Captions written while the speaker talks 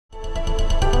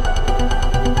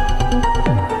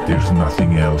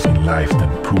nothing else in life than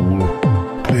pool.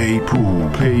 Play pool,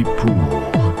 play pool.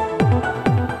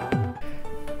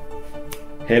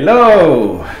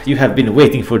 Hello! You have been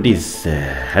waiting for this,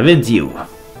 haven't you?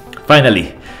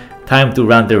 Finally, time to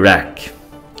run the rack.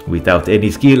 Without any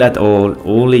skill at all,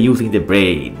 only using the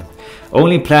brain.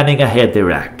 Only planning ahead the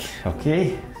rack.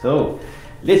 Okay, so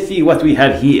let's see what we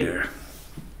have here.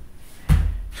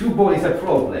 2 ball is a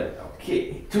problem.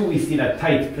 Okay, 2 is in a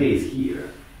tight place here.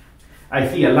 I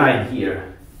see a line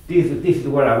here. This is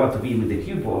where I want to be with the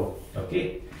cue ball.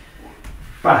 Okay,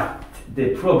 but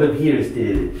the problem here is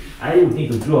I would need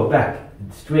to draw back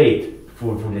straight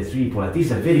for the 3 ball. This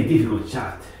is a very difficult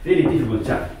shot. Very difficult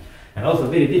shot. And also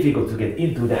very difficult to get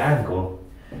into the angle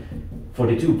for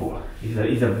the 2 ball.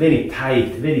 It's a very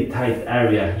tight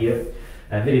area here.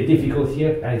 And very difficult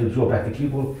here. I need to draw back the cue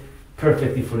ball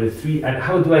perfectly for the 3. And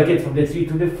how do I get from the 3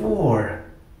 to the 4?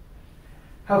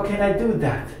 How can I do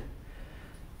that?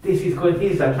 This is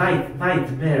a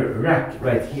nightmare rack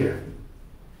right here.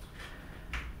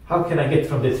 How can I get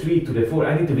from the 3 to the 4?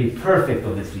 I need to be perfect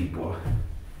on the 3 ball.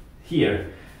 Here.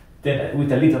 Then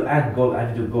with a little angle I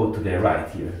need to go to the right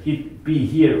here. Be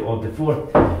here on the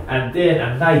 4. And then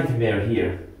a nightmare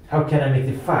here. How can I make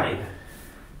the 5?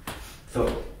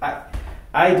 So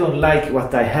I don't like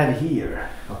what I have here.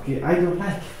 Okay, I don't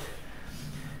like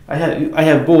it. I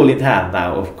have ball in hand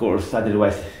now, of course,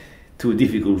 otherwise too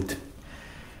difficult.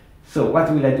 So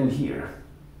what will I do here?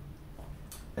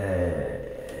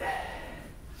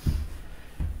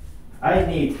 I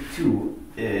need to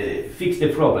fix the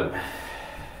problem.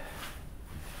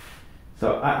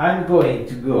 So I'm going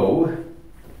to go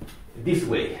this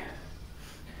way.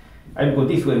 I'll go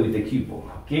this way with the cue ball,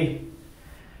 okay?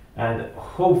 And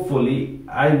hopefully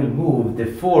I will move the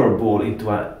 4 ball into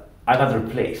another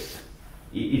place,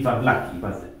 if I'm lucky.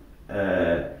 But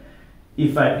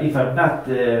if I'm not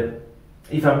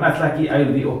lucky, I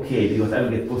will be okay because I will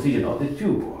get position of the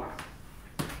 2 ball.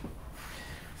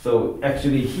 So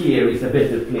actually here is a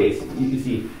better place. You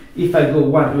see, if I go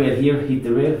one rail here, hit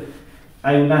the rail,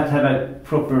 I will not have a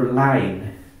proper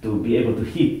line to be able to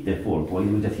hit the 4 ball.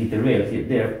 You will just hit the rail here,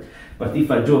 there. But if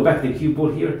I draw back the cue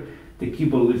ball here, the cue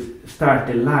ball will start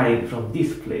the line from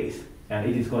this place, and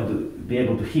it is going to be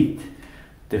able to hit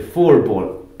the 4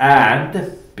 ball.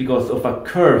 And because of a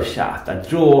curve shot, a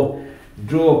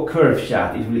draw curve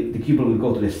shot, the cue ball will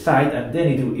go to the side, and then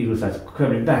it will start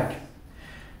curving back.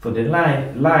 So the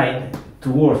line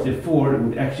towards the 4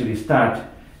 would actually start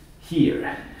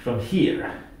here, from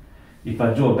here. If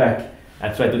I draw back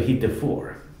and try to hit the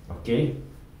 4, okay?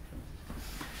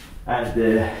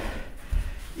 And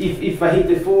if I hit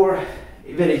the 4,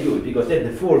 very good, because then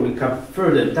the 4 will come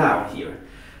further down here.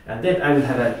 And then I will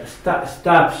have a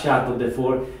stop shot on the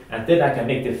 4, and then I can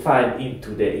make the 5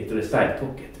 into the side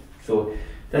pocket. So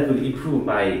that will improve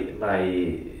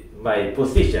my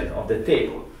position on the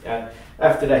table. And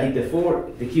after I hit the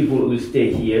 4, the cue ball will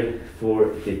stay here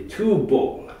for the 2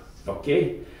 ball,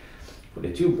 okay? For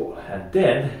the 2 ball, and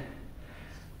then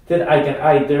I can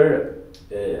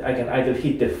either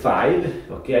hit the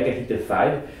 5. Okay, I can hit the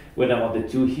 5 when I'm on the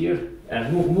 2 here,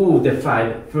 and move the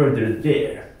 5 further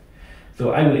there.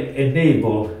 So I will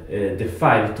enable the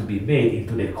 5 to be made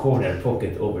into the corner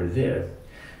pocket over there,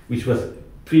 which was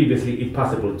previously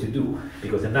impossible to do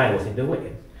because the 9 was in the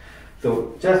way.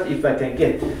 So just if I can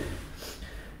get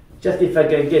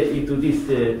into this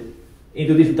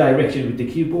direction with the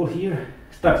cue ball here,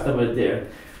 stop somewhere there,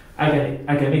 I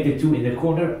can make the 2 in the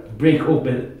corner, break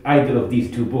open either of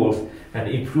these 2 balls, and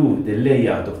improve the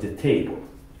layout of the table.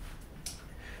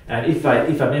 And if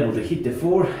I'm able to hit the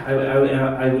 4,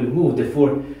 I will move the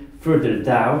 4 further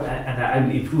down, and I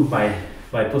will improve my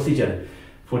position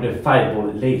for the 5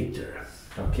 ball later.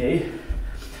 Okay.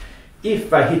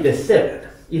 If I hit the 7,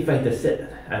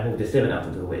 I move the 7 out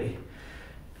of the way.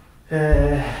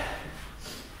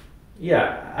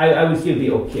 Yeah, I will still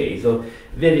be okay. So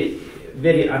very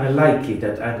unlikely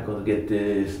that I'm going to get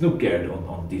snookered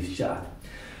on this shot.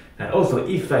 And also,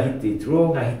 if I hit it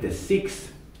wrong, I hit the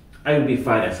 6, I will be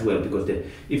fine as well, because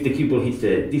if the cue ball hits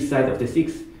this side of the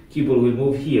 6, cue ball will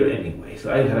move here anyway. So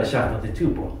I will have a shot on the 2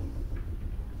 ball.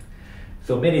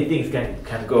 So many things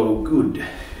can go good.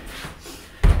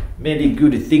 Many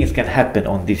good things can happen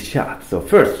on this shot. So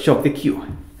first, chalk the cue.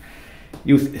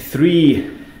 Use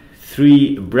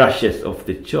three brushes of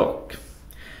the chalk,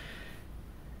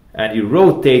 and you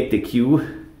rotate the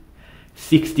cue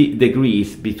 60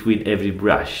 degrees between every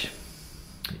brush.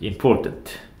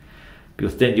 Important,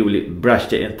 because then you will brush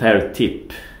the entire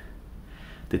tip.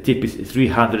 The tip is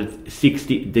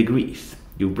 360 degrees.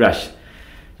 You brush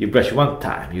one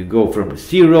time, you go from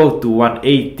 0 to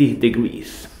 180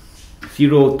 degrees.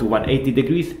 0 to 180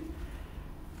 degrees,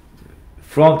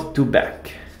 front to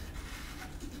back,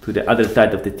 to the other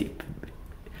side of the tip.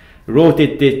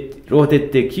 Rotate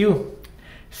the cue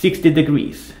 60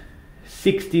 degrees.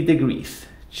 60 degrees.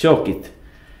 Choke it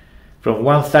from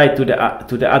one side to the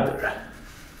other.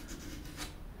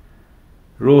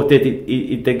 Rotate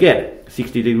it again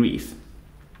 60 degrees.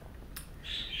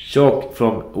 Choke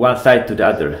from one side to the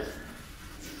other.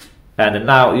 And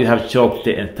now you have choked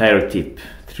the entire tip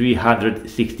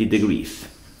 360 degrees.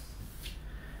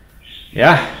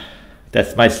 Yeah,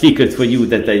 that's my secret for you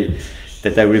that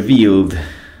I revealed.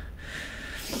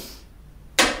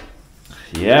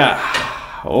 Yeah,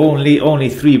 only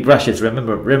 3 brushes.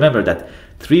 Remember that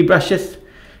 3 brushes,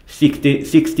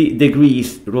 60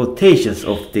 degrees rotations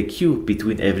of the cue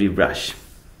between every brush,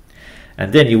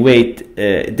 and then you wait.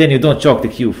 Then you don't choke the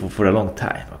cue for a long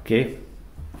time. Okay.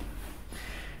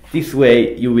 This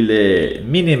way you will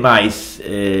minimize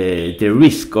the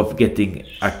risk of getting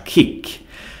a kick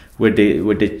where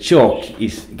the chalk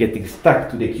is getting stuck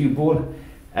to the cue ball,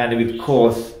 and it will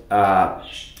cause a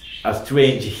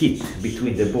strange hit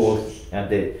between the balls, and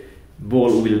the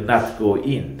ball will not go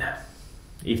in.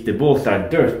 If the balls are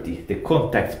dirty, the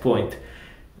contact point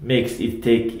makes it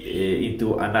take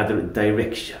into another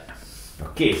direction.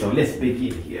 Okay, so let's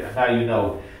begin here. Now you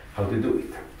know how to do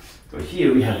it. So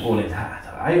here we have ball in hand.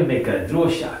 I will make a draw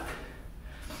shot,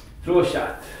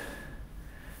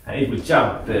 and it will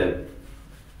jump.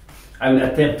 I will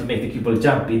attempt to make the cue ball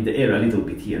jump in the air a little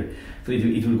bit here, so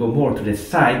it will go more to the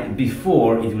side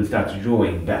before it will start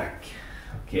drawing back.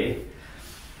 Okay,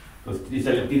 so this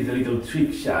is a little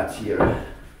trick shot here.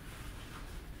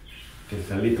 There's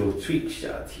a little trick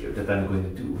shot here that I'm going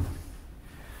to do.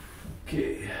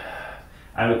 Okay,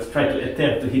 I will try to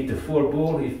attempt to hit the 4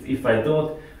 ball. If I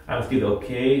don't, I'm still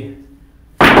okay.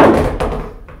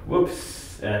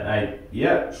 Whoops, and I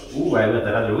went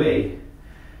another way.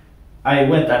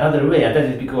 And that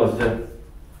is because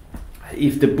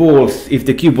if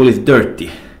the cue ball is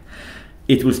dirty,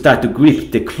 it will start to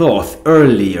grip the cloth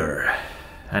earlier,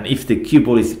 and if the cue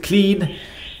ball is clean,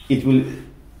 it will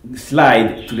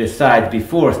slide to the side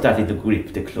before starting to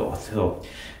grip the cloth. So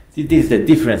this is the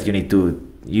difference you need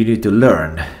to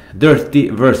learn: dirty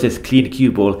versus clean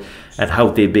cue ball, and how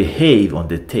they behave on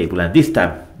the table. And this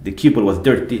time the cue ball was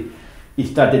dirty. It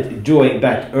started drawing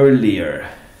back earlier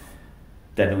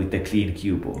than with the clean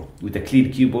cue ball. With the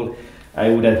clean cue ball, I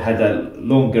would have had a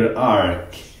longer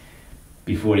arc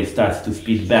before it starts to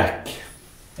spin back.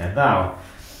 And now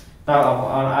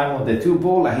I'm on the 2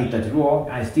 ball. I hit that wrong.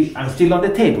 I'm still on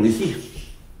the table. You see,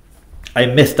 I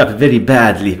messed up very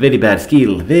badly. Very bad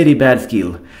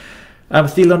skill. I'm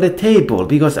still on the table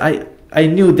because I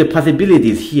knew the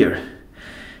possibilities here.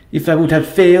 If I would have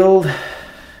failed,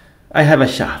 I have a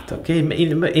shot. Okay,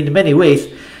 in many ways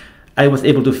I was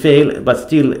able to fail but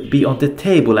still be on the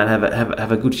table and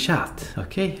have a good shot.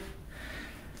 Okay,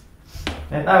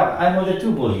 and now I'm on the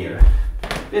 2 ball here.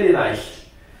 Very nice.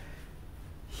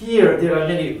 Here there are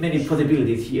many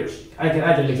possibilities here. I can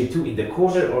either make a 2 in the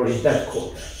corner or in that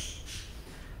corner.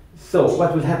 So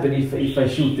what will happen if I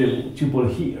shoot the 2 ball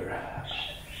here?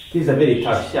 This is a very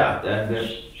tough shot, and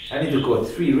I need to go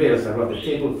 3 rails around the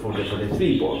table for the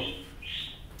 3 ball.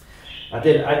 And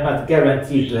then I'm not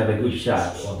guaranteed to have a good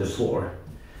shot on the 4.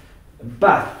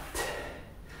 But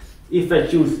if I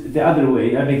choose the other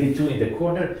way, I make the 2 in the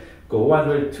corner, go 1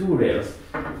 rail, 2 rails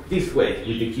this way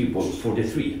with the cue ball for the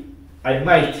 3. I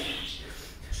might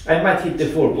hit the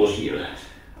 4 ball here.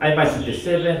 I might hit the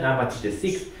 7. I might hit the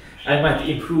 6. I might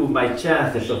improve my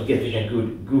chances of getting a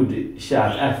good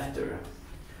shot after.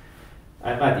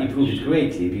 I might improve it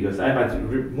greatly because I might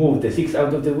move the 6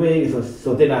 out of the way,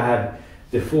 so then I have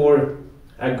the 4,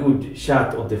 a good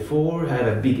shot on the 4. I have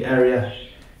a big area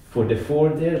for the 4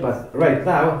 there, but right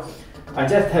now I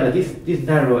just have this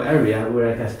narrow area where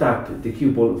I can stop the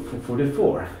cue ball for the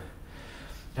 4.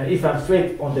 And if I'm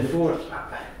straight on the 4,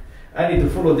 I need to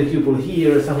follow the cue ball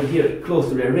here, somewhere here close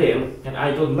to the rail, and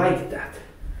I don't like that.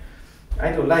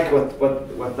 I don't like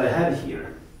what I have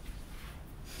here.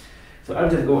 So I'll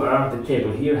just go around the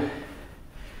table here,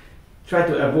 try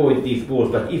to avoid these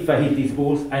balls, but if I hit these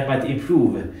balls, I might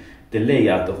improve the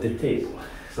layout of the table.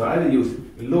 So I will use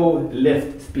low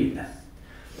left spin.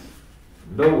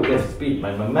 Low left spin.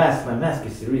 My mask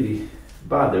is really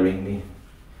bothering me.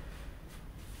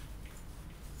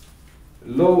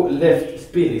 Low left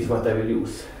spin is what I will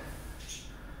use.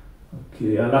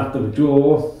 Okay, a lot of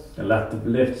draw, a lot of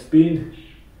left spin.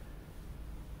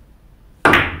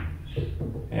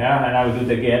 Yeah, and I will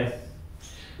do it again.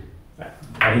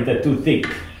 I hit that too thick.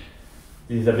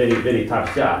 This is a very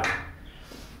tough shot.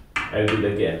 I will do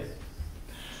it again.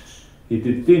 Hit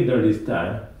it thinner this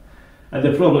time. And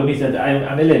the problem is that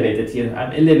I'm elevated here.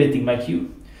 I'm elevating my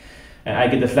cue. And I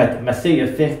get a slight masse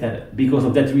effect, and because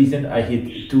of that reason I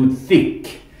hit too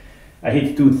thick. I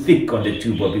hit too thick on the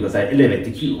cue ball because I elevate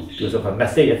the cue because of a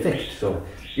masse effect. So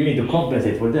you need to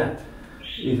compensate for that.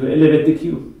 If you elevate the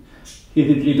cue, hit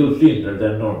it a little thinner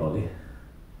than normally.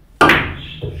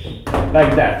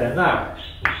 Like that. And now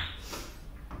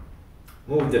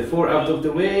move the 4 out of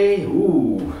the way.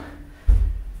 Ooh,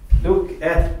 look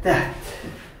at that.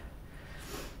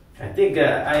 I think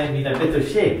I am in a better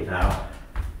shape now.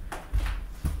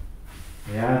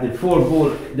 Yeah, the 4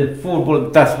 ball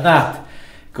does not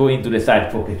go into the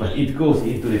side pocket, but it goes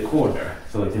into the corner.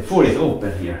 So the 4 is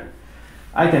open here.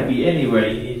 I can be anywhere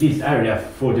in this area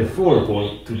for the 4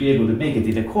 ball to be able to make it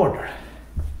in the corner.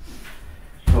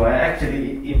 So I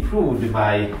actually improved the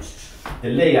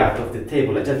layout of the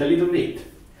table just a little bit.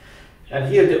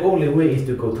 And here the only way is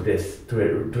to go to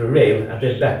the rail and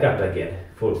then back up again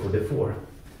for the 4.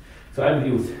 So I will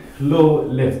use low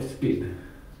left spin.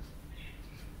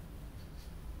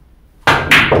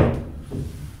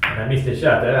 And I missed the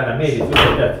shot and I made it. Look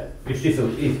at that. If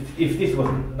this was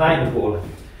 9 ball,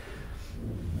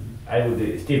 I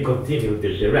would still continue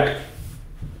the rack.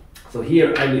 So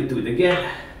here I will do it again.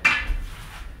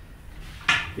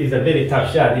 It's a very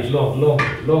tough shot. These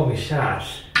long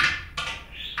shots.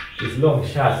 These long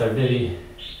shots are very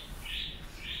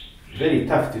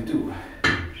tough to do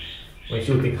when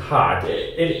shooting hard.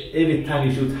 Every time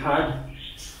you shoot hard,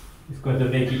 it's going to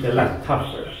make it a lot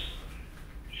tougher.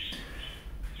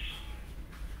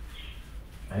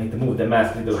 I need to move the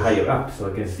mask a little higher up so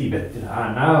I can see better.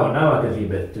 Now I can see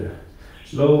better.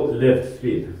 Low left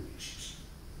spin.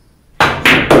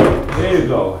 There you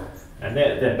go. And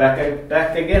then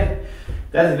back again.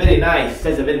 That's very nice.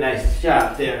 That's a very nice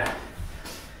shot there.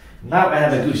 Now I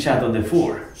have a good shot on the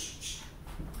 4.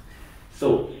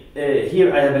 So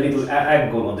here I have a little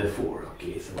angle on the 4.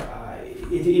 Okay, so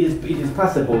it is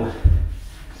possible.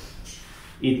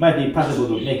 It might be possible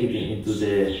to make it into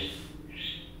the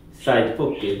side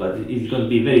pocket, but it's going to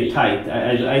be very tight.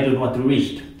 I don't want to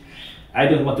risk. I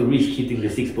don't want to risk hitting the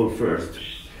 6 ball first.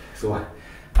 So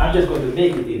I'm just going to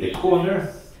make it in the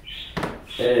corner.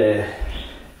 Play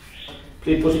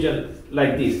position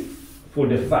like this for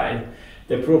the 5.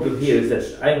 The problem here is that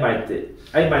I might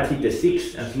hit the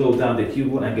 6 and slow down the cue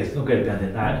ball and get snookered behind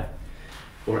the 9,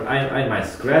 or I might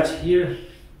scratch here.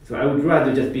 So I would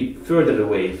rather just be further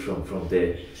away from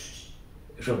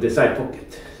the side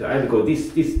pocket. So I will go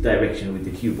this direction with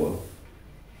the cue ball.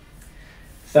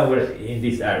 Somewhere in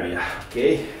this area,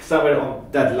 okay? Somewhere on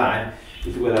that line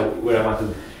is where I want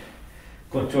to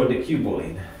control the cue ball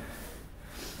in.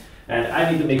 And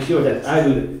I need to make sure that I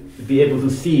will be able to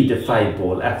see the 5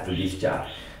 ball after this shot.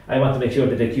 I want to make sure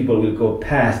that the cue ball will go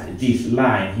past this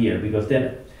line here, because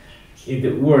then in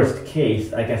the worst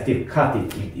case I can still cut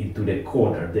it into the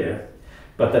corner there.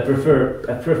 But I prefer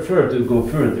to go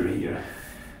further here.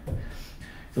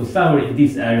 So somewhere in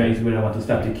this area is where I want to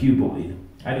stop the cue ball in.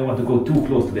 I don't want to go too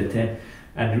close to the 10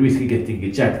 and risk getting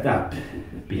jacked up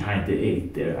behind the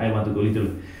 8 there. I want to go a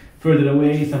little further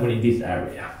away, somewhere in this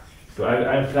area. So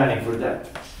I'm planning for that.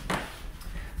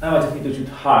 Now I just need to shoot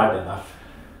hard enough.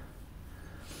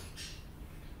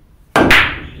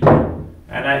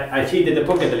 And I cheated the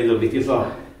pocket a little bit, you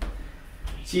saw.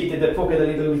 Cheated the pocket a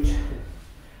little bit.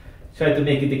 Try to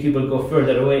make the cue ball go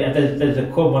further away, and that's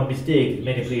a common mistake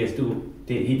many players do.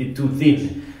 They hit it too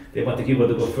thin. They want the cue ball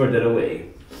to go further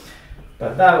away.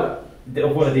 But now the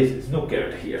opponent is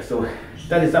snookered here, so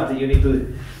that is something you need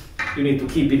to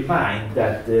keep in mind,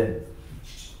 that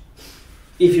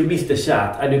if you miss the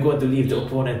shot, are you going to leave the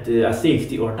opponent a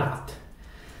safety or not?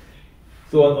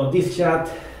 So on this shot,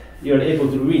 you are able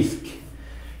to risk.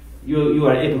 You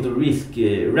are able to risk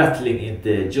rattling in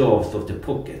the jaws of the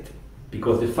pocket,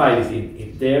 because the 5 is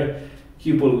in there.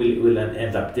 Cue ball will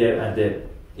end up there, and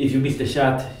if you miss the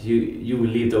shot, you will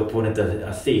leave the opponent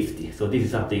a safety. So this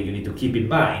is something you need to keep in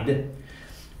mind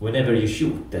whenever you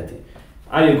shoot. That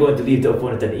are you going to leave the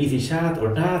opponent an easy shot or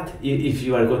not? If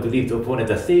you are going to leave the opponent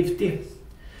a safety,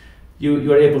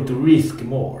 you are able to risk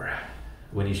more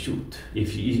when you shoot.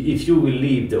 If you will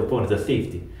leave the opponent a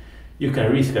safety, you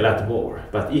can risk a lot more.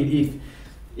 But if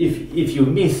you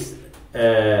miss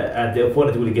and the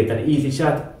opponent will get an easy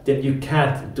shot, then you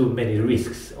can't do many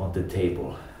risks on the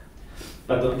table.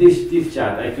 But on this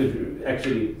shot, I could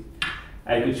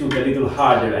shoot a little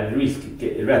harder and risk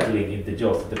rattling in the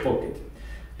jaws of the pocket,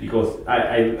 because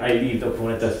I leave the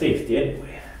opponent a safety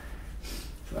anyway.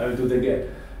 So I will do it again.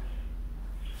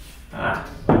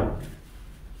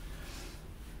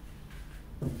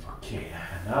 Okay,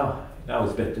 now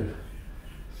it's better.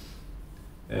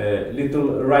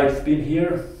 Little right spin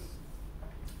here.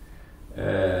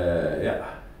 Yeah,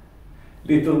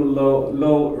 little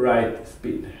low right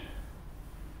spin.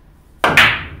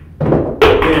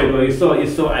 There you go. You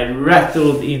saw I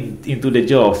rattled into the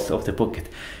jaws of the pocket.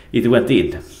 It went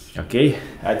in. Okay,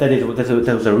 that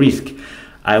was a risk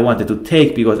I wanted to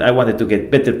take because I wanted to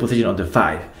get better position on the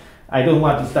 5. I don't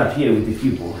want to stop here with the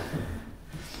cue ball.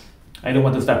 I don't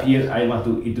want to stop here. I want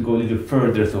it to go a little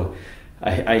further. So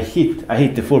I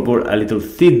hit the 4 ball a little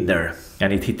thinner,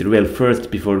 and it hit the rail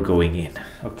first before going in.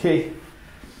 Okay.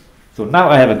 So now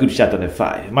I have a good shot on the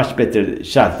 5. Much better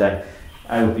shot than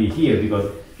I would be here,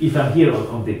 because if I'm here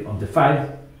on the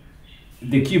 5,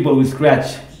 the cue ball will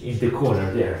scratch in the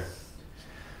corner there.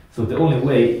 So the only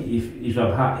way if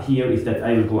I'm here is that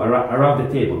I will go around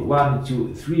the table, 1,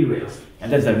 2, 3 rails,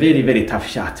 and that's a very, very tough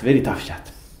shot. Very tough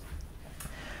shot.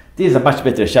 This is a much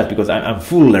better shot because I'm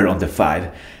fuller on the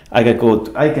 5. I can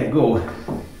go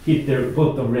hit the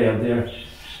bottom rail there,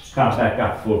 come back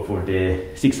up for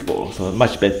the 6 ball. So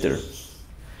much better.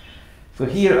 So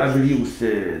here I will use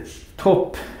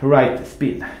top right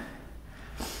spin.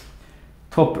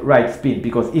 Top right spin,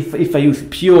 because if I use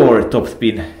pure top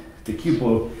spin, the cue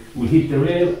ball will hit the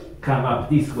rail, come up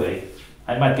this way.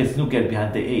 I might get snookered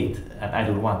behind the 8, and I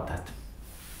don't want that.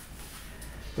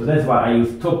 So that's why I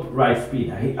use top right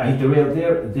spin. I hit the rail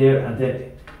there, and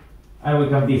then I will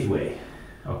come this way.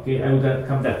 Okay, I will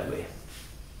come that way.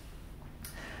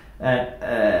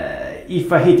 And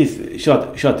if I hit this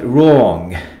shot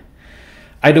wrong,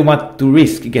 I don't want to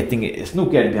risk getting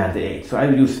snookered behind the 8. So I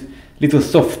will use little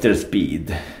softer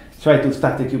speed. Try to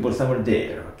start the cue ball somewhere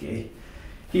there. Okay.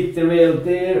 Hit the rail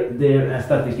there, and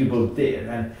start the cue ball there,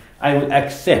 and I will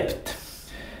accept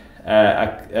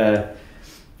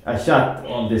a shot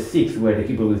on the 6 where the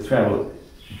cue ball will travel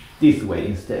this way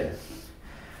instead.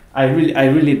 I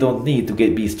really don't need to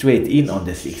be straight in on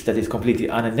the 6. That is completely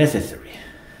unnecessary.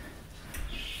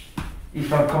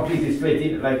 If I'm completely straight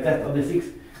in like that on the 6,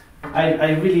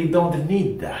 I really don't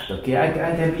need that. Okay, I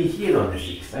can be here on the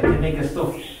 6. I can make a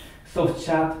soft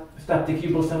shot, start the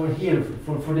cue ball somewhere here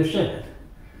for the 7.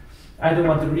 I don't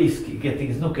want to risk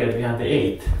getting snookered behind the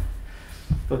 8.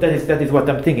 So that is what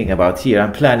I'm thinking about here.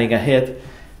 I'm planning ahead,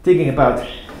 thinking about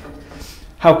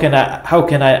how can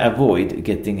I avoid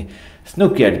getting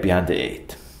snookered behind the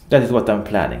 8. That is what I'm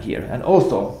planning here. And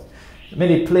also,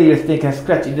 many players, they can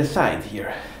scratch in the side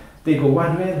here. They go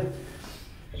one rail,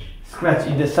 scratch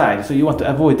in the side. So you want to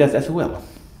avoid that as well.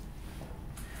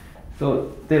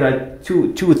 So there are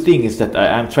two things that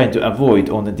I'm trying to avoid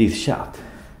on this shot.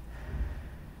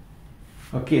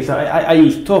 Okay, so I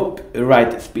use top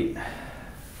right spin.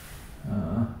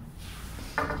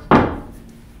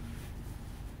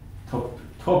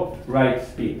 Top right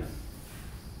spin.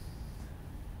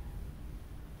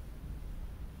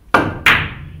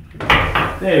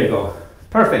 There you go.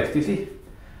 Perfect, you see?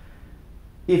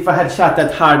 If I had shot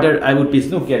that harder, I would be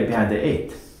snookered behind the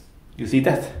 8. You see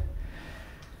that?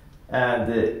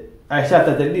 And I shot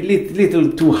that a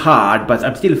little too hard, but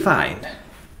I'm still fine.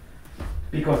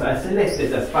 Because I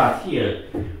selected a spot here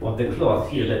on the cloth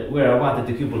here where I wanted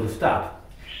the cue ball to stop.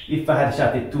 If I had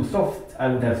shot it too soft, I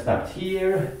would have stopped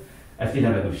here. I still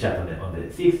have a good shot on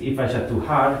the 6. If I shot too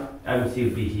hard, I would still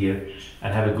be here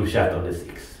and have a good shot on the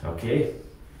 6. Okay?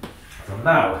 So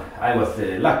now I was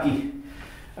lucky.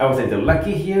 I was a little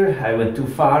lucky here. I went too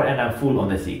far and I'm full on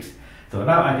the 6. So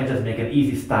now I can just make an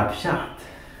easy stop shot.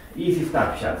 Easy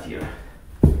stop shot here.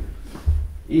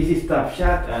 Easy stop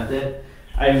shot, and then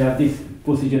I will have this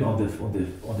position on the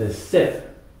 7.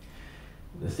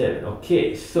 The 7.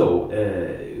 Okay, so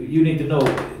you need to know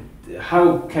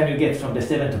how can you get from the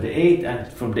 7 to the 8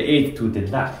 and from the 8 to the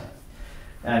 9.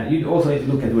 And you also need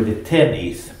to look at where the 10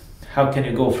 is. How can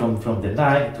you go from the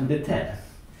 9 to the 10?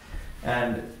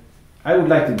 And I would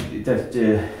like to just,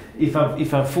 if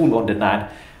I'm full on the 9,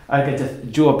 I can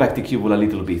just draw back the cue ball a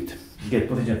little bit, get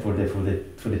position for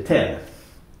the 10.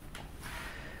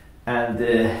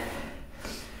 And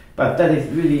but I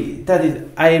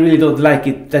really don't like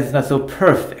it. That is not so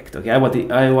perfect. Okay, I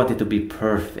want it to be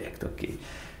perfect. Okay,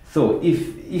 so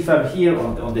if I'm here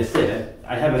on the 7,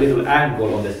 I have a little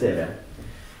angle on the 7.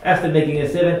 After making a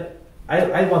 7,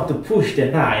 I want to push the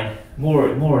 9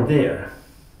 more there,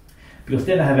 because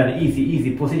then I have an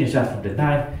easy position shot from the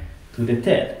 9 to the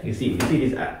 10. You see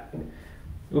this.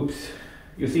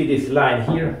 You see this line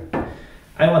here.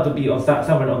 I want to be on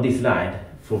somewhere on this line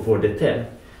for the 10.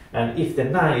 And if the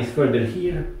 9 is further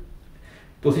here,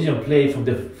 position play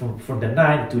from the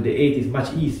 9 to the 8 is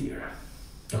much easier.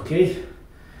 Okay?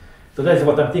 So that's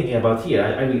what I'm thinking about here.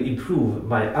 I will improve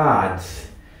my odds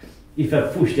if I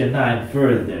push the 9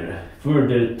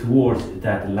 further towards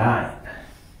that line.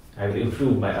 I will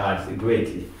improve my odds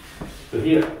greatly. So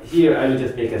here I will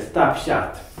just make a stop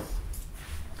shot.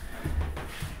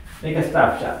 Make a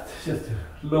stop shot, just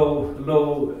low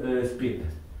spin.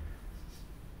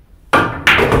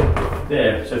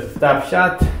 There, just a stop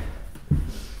shot.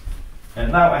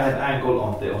 And now I have angle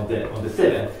on the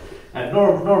 7. And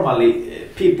normally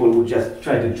people would just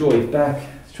try to draw it back,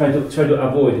 try to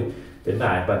avoid the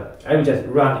 9, but I will just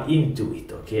run into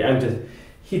it. Okay, I will just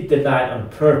hit the 9 on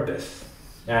purpose.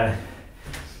 And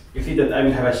you see that I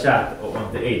will have a shot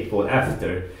on the 8 ball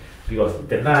after, because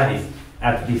the 9 is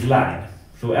at this line.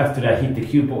 So after I hit the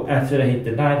cue ball, after I hit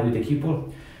the 9 with the cue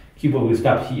ball will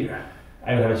stop here.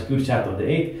 I will have a good shot on the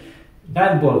 8.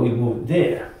 9 ball will move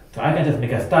there. So I can just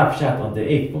make a stop shot on the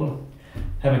 8 ball,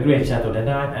 have a great shot on the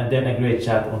 9, and then a great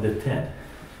shot on the 10.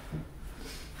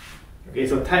 Okay,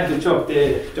 so time to chop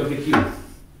the cue.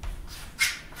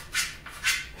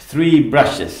 3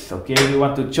 brushes. Okay, we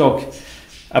want to choke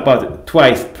about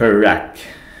twice per rack.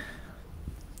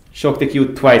 Choke the cue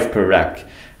twice per rack,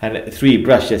 and 3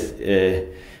 brushes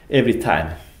every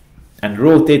time. And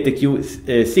rotate the cue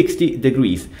 60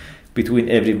 degrees between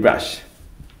every brush.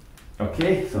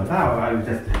 Okay, so now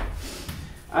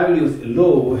I will use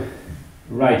low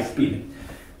right spin,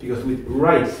 because with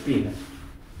right spin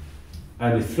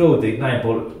I will throw the 9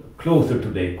 ball closer to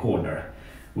the corner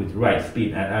with right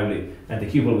spin, and the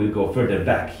cue ball will go further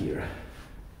back here.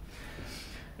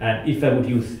 And if I would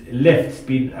use left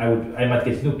spin, I might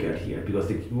get snookered here,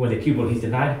 because when the cue ball hits the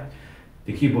 9,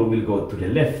 the cue ball will go to the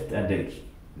left and the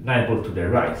 9 ball to the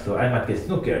right. So I might get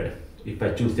snookered if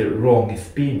I choose the wrong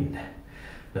spin.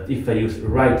 But if I use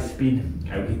right spin,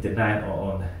 I will hit the 9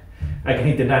 on. I can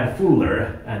hit the 9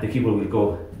 fuller, and the cue ball will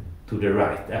go to the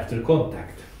right after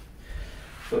contact.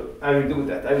 So I will do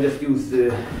that. I will just use.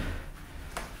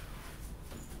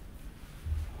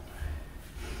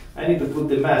 I need to put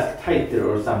the mask tighter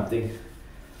or something.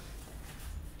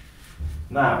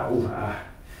 Now,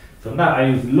 so now I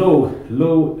use low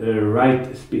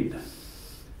right spin.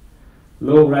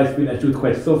 Low right spin. I shoot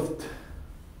quite soft.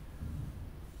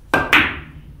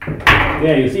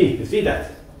 There, you see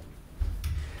that.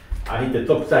 I hit the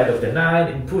top side of the 9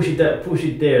 and push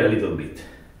it there a little bit,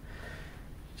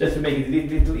 just to make it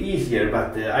a little easier.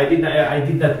 But I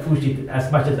did not push it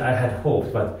as much as I had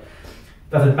hoped. But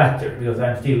doesn't matter, because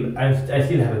I still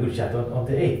have a good shot on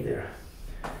the 8 there.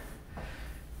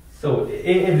 So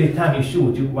every time you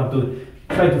shoot, you want to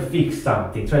try to fix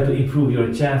something, try to improve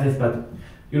your chances, but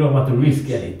you don't want to risk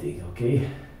anything. Okay.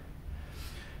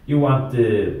 You want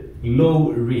low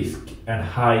risk and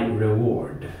high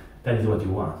reward. That is what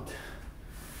you want.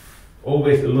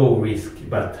 Always low risk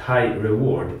but high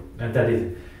reward, and that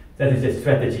is the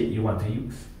strategy you want to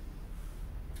use.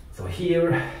 So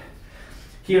here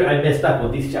I messed up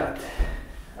on this shot.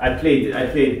 I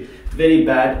played very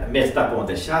bad, messed up on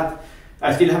the shot.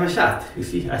 I still have a shot. You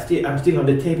see, I'm still on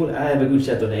the table. I have a good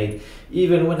shot on 8,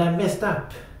 even when I messed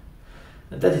up.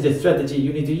 And that is the strategy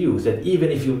you need to use. That even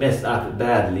if you mess up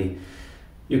badly,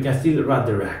 you can still run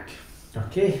the rack.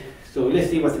 Okay, so let's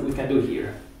see what we can do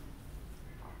here.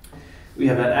 We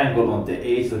have an angle on the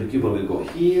 8, so the cue ball will go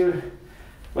here.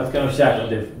 What kind of shot on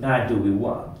the 9 do we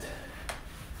want?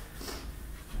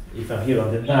 If I'm here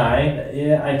on the 9,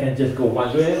 yeah, I can just go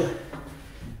one rail,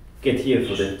 get here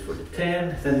for the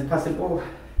 10. That is possible.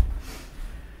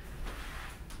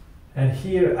 And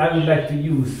here I would like to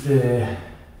use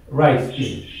right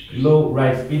spin, low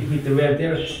right spin, hit the rail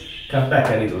there, come back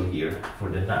a little here for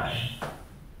the 9.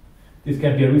 This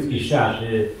can be a risky shot.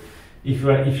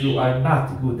 If you are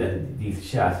not good at these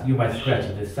shots, you might scratch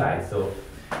on the side. So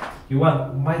you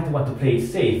might want to play it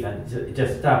safe and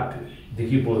just stop the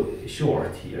cue ball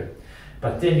short here.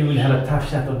 But then you will have a tough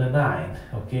shot on the 9.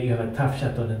 Okay, you have a tough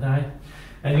shot on the 9,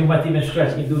 and you might even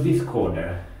scratch into this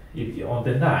corner on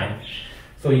the 9.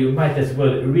 So you might as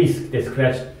well risk the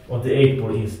scratch on the 8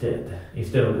 ball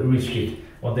instead of risk it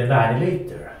on the 9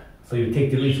 later. So you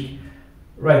take the risk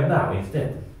right now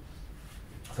instead.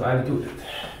 So I will do that.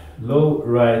 Low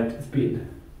right spin.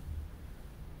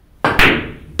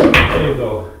 There you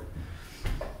go.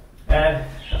 And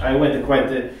I went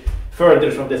quite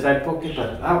further from the side pocket,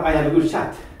 but now I have a good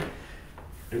shot.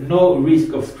 No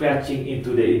risk of scratching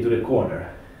into the corner,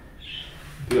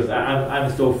 because I'm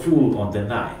so full on the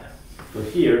 9. So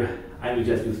here I will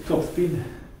just use top spin.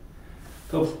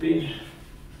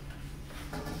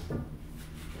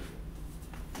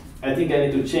 I think I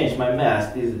need to change my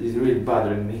mask. This is really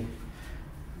bothering me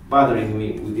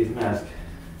with this mask.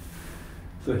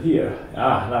 So here,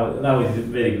 now it is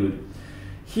very good.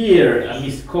 Here,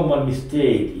 a common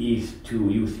mistake is to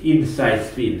use inside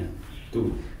spin,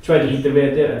 to try to hit the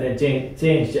rail there and then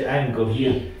change the angle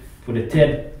here for the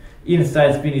 10.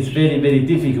 inside spin is very, very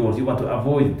difficult. You want to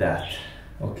avoid that,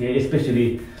 okay?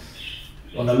 Especially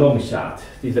on a long shot.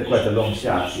 This is quite a long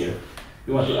shot here.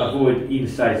 You want to avoid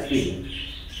inside spin.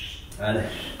 And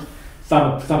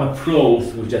some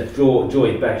pros will just draw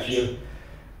it back here,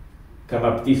 come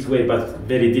up this way, but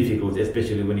very difficult,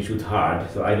 especially when you shoot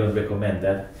hard. So I don't recommend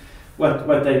that.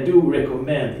 What I do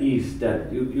recommend is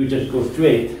that you just go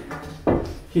straight,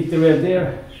 hit the rail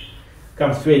there,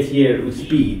 come straight here with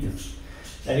speed.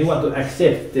 And you want to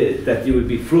accept that you will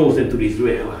be frozen to this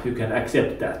rail. You can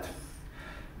accept that.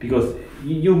 Because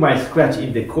you might scratch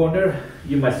in the corner,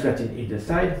 you might scratch in the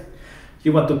side.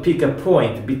 You want to pick a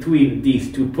point between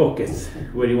these two pockets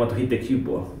where you want to hit the cue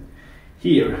ball.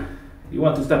 Here, you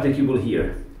want to stop the cue ball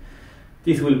here.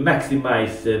 This will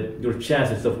maximize your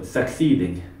chances of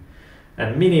succeeding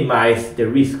and minimize the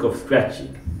risk of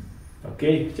scratching.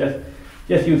 Okay,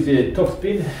 just use the top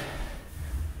spin,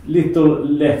 little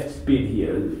left spin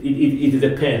here. It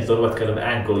depends on what kind of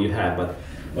angle you have, but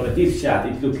on this shot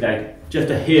it looks like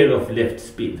just a hair of left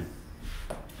spin,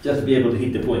 just to be able to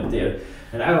hit the point there.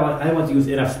 And I want to use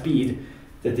enough speed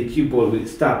that the cue ball will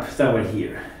stop somewhere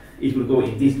here. It will go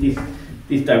in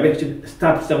this direction,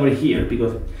 stop somewhere here,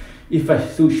 because if I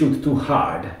shoot too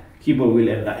hard, cue ball will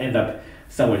end up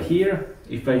somewhere here.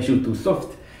 If I shoot too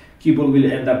soft, cue ball will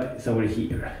end up somewhere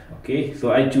here. Okay,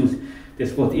 so I choose the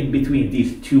spot in between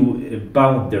these two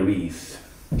boundaries.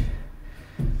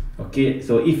 Okay,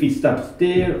 so if it stops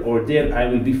there or there, I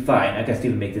will be fine. I can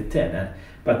still make the 10,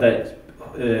 but I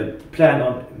plan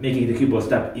on making the cue ball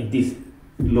stop in this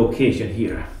location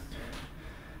here.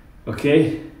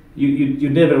 Okay, you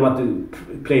never want to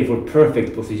play for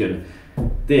perfect position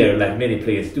there like many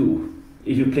players do.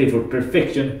 If you play for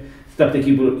perfection, stop the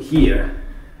cue ball here,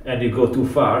 and you go too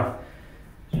far,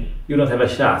 you don't have a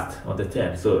shot on the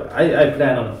 10. So I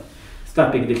plan on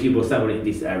stopping the cue ball somewhere in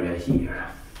this area here.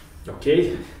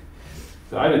 Okay,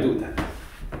 so I will do that.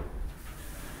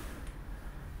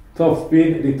 Top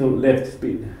spin, little left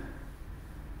spin.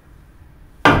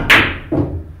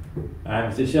 I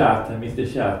missed the shot, I missed the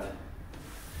shot.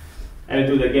 I will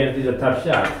do it again. This is a tough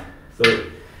shot. So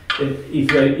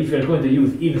if you're going to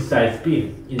use inside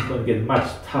spin, it's going to get much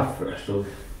tougher. So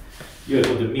you're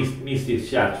going to miss this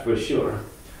shot for sure.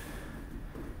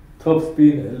 Top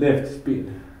spin, left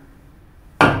spin.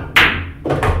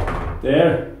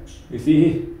 There, you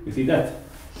see that?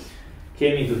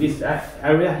 Came into this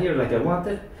area here like I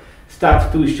wanted.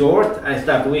 Stopped too short. I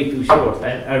stopped way too short.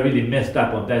 I really messed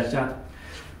up on that shot.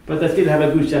 But I still have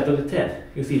a good shot on the 10.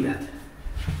 You see that?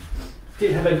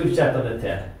 Still have a good shot on the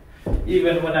 10.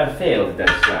 Even when I failed that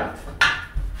shot.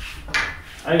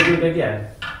 I will do it again.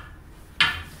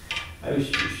 I will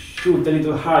shoot a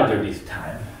little harder this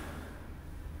time.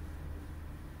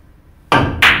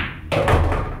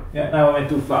 Yeah, now I went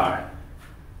too far.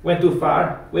 Went too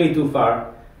far, way too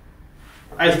far.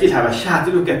 I still have a shot.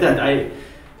 Look at that.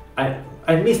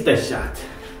 I missed that shot.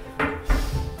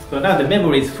 So now the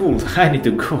memory is full, so I need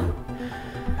to go.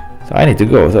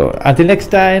 So until next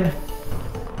time,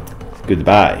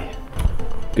 goodbye.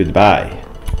 Goodbye.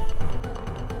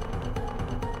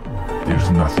 There's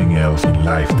nothing else in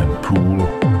life than pool.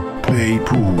 Play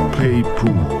pool, play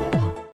pool.